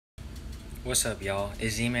What's up, y'all?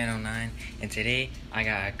 It's Z-Man09, and today I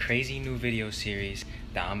got a crazy new video series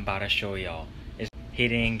that I'm about to show y'all. It's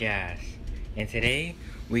Hidden Gas. And today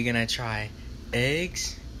we're gonna try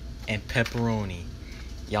eggs and pepperoni.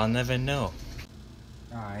 Y'all never know.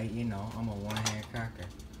 Alright, I'm a one-hand cracker.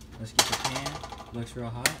 Let's get the pan. Looks real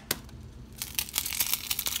hot.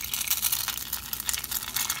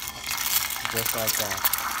 Just like that.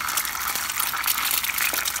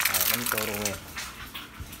 Alright, let me throw it away.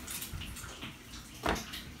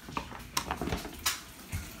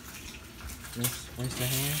 Rinse the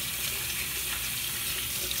hand.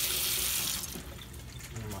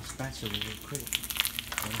 My spatula real quick.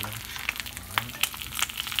 There you go. Alright.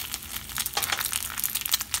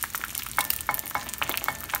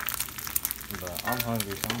 But I'm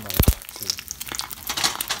hungry, so I'm about to start too.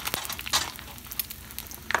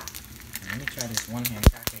 Let me try this one hand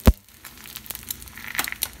crack again.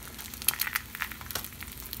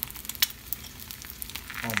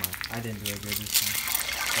 Oh my, I didn't do it good this time.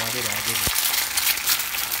 Oh, I did it.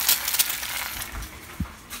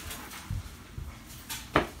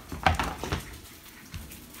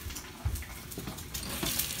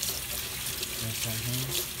 Rinse that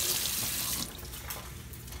hand.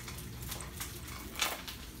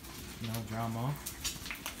 No drama.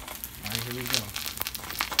 Alright, here we go.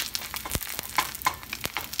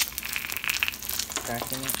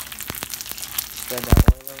 Cracking it. Spread that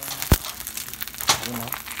oil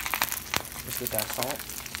around. Just get that salt.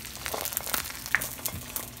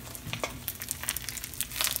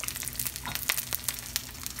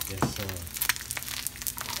 Yes, sir.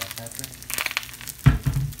 That pepper.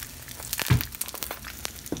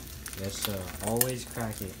 Yes, sir. Always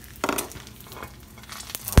crack it. Alright,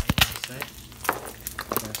 that's it.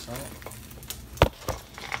 That salt.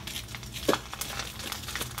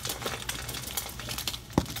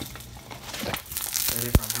 Set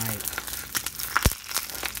it from height.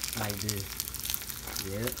 Like this.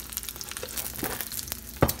 Yep.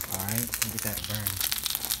 Alright, get that burn.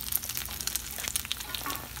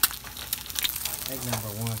 Egg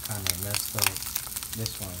number one kind of messed up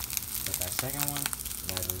this one. But that second one,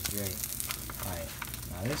 that was great. Alright,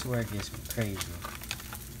 now this work is crazy.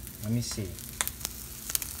 Let me see.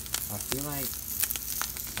 I feel like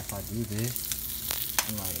if I do this,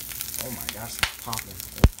 I'm like, oh my gosh, it's popping.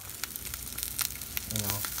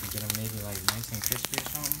 Get them maybe like nice and crispy or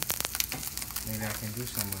something. Maybe I can do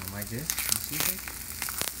something with them like this. You see this?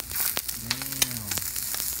 Damn.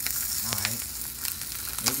 Alright.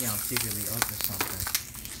 Maybe I'm secretly up to something.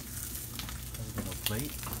 Let's get a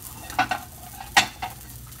plate.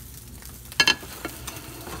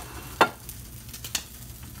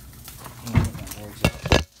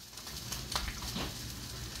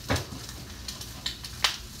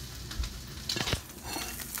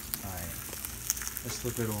 Let's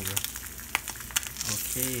flip it over.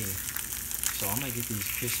 Okay. So I'm gonna get these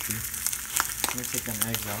crispy. I'm gonna take them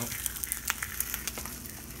eggs out.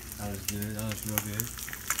 That was good. That was real good.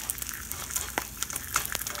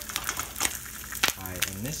 Alright,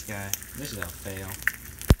 and this guy, this is a fail.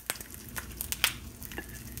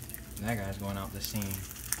 That guy's going out the seam.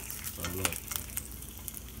 So look.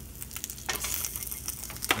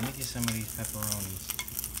 Let me get some of these pepperonis.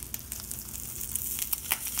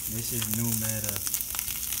 This is new meta.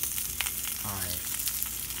 Alright.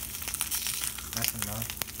 That's enough.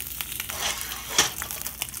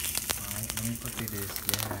 Alright, let me put through this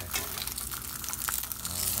gas.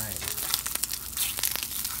 Alright.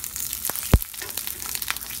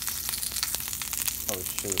 Oh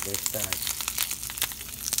shoot, they're stacked.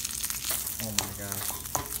 Oh my gosh.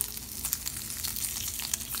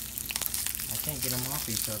 I can't get them off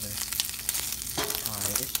each other.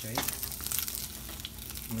 Alright, it's straight.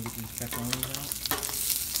 Let me get these pepperonis out.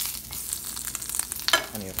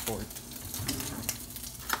 I need a fork.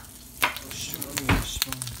 Oh shoot, let me get a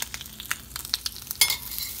spoon.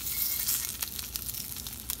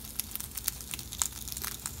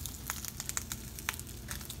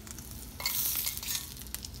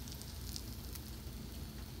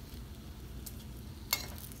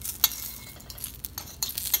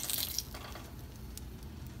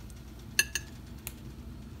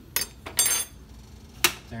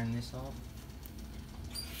 Turn this off.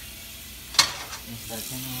 And start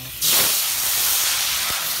turning off.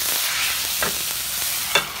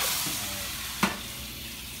 Alright.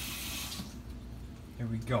 Here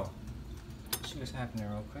we go. See what's happening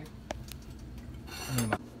real quick.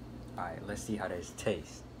 Alright, let's see how this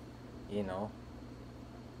tastes. We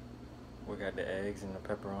got the eggs and the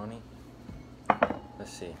pepperoni.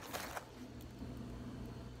 Let's see.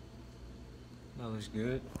 That looks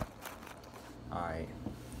good. Alright.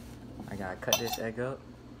 I gotta cut this egg up.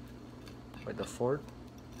 with the fork.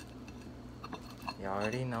 You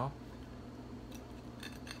already know.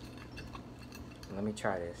 Let me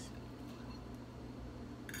try this.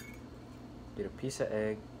 Get a piece of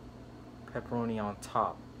egg, pepperoni on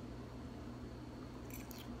top.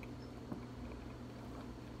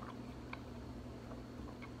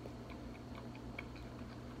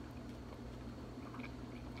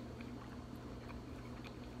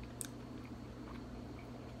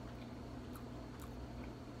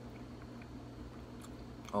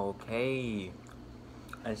 Okay.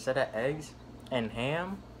 Instead of eggs and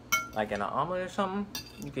ham, like in an omelet or something,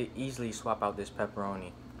 you could easily swap out this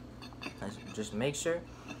pepperoni. Just make sure.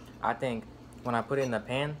 I think when I put it in the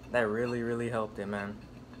pan, that really helped it, man.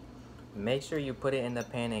 Make sure you put it in the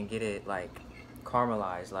pan and get it like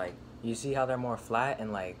caramelized. Like, you see how they're more flat,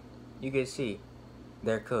 and like you can see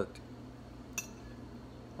they're cooked.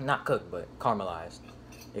 Not cooked, but caramelized.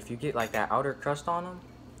 If you get like that outer crust on them,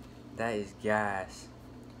 that is gas.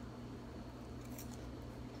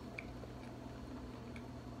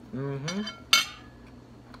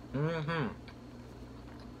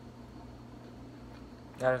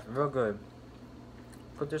 That is real good.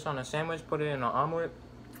 Put this on a sandwich, put it in an omelet.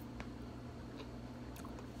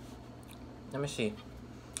 Let me see.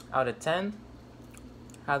 Out of 10,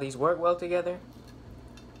 how these work well together.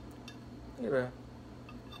 Give a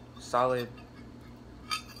solid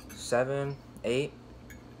 7, 8.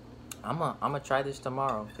 I'ma try this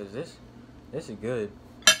tomorrow, cause this is good.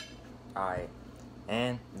 Alright.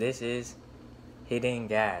 And this is hitting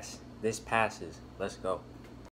gas. This passes. Let's go.